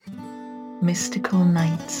mystical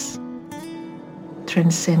nights,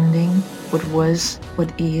 transcending what was,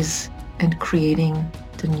 what is, and creating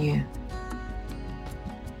the new.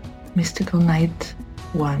 Mystical Night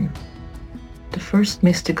 1. The first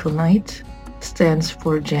mystical night stands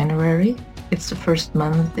for January. It's the first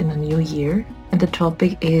month in a new year, and the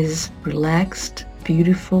topic is relaxed,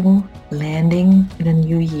 beautiful landing in a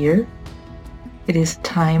new year. It is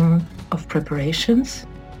time of preparations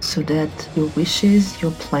so that your wishes,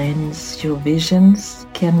 your plans, your visions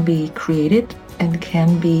can be created and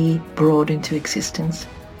can be brought into existence.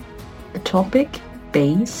 The topic: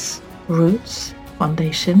 base, roots,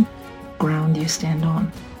 foundation, ground you stand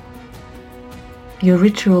on. Your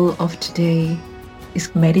ritual of today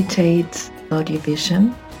is meditate about your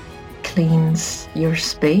vision, cleanse your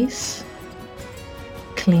space,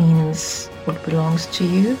 cleanse what belongs to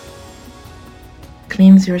you,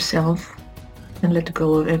 cleanse yourself, and let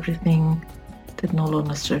go of everything that no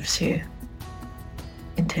longer serves you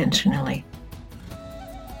intentionally.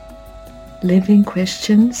 Living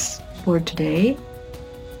questions for today: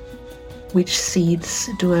 which seeds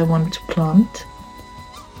do I want to plant?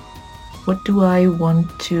 What do I want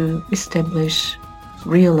to establish,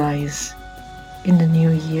 realize in the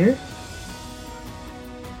new year?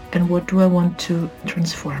 And what do I want to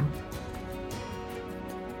transform?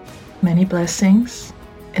 Many blessings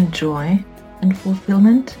and joy and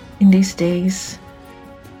fulfillment in these days,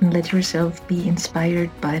 and let yourself be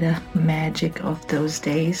inspired by the magic of those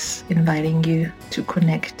days, inviting you to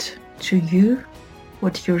connect to you,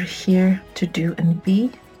 what you're here to do and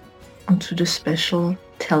be, and to the special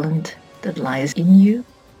talent that lies in you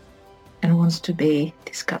and wants to be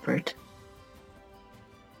discovered.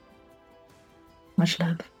 Much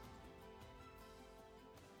love.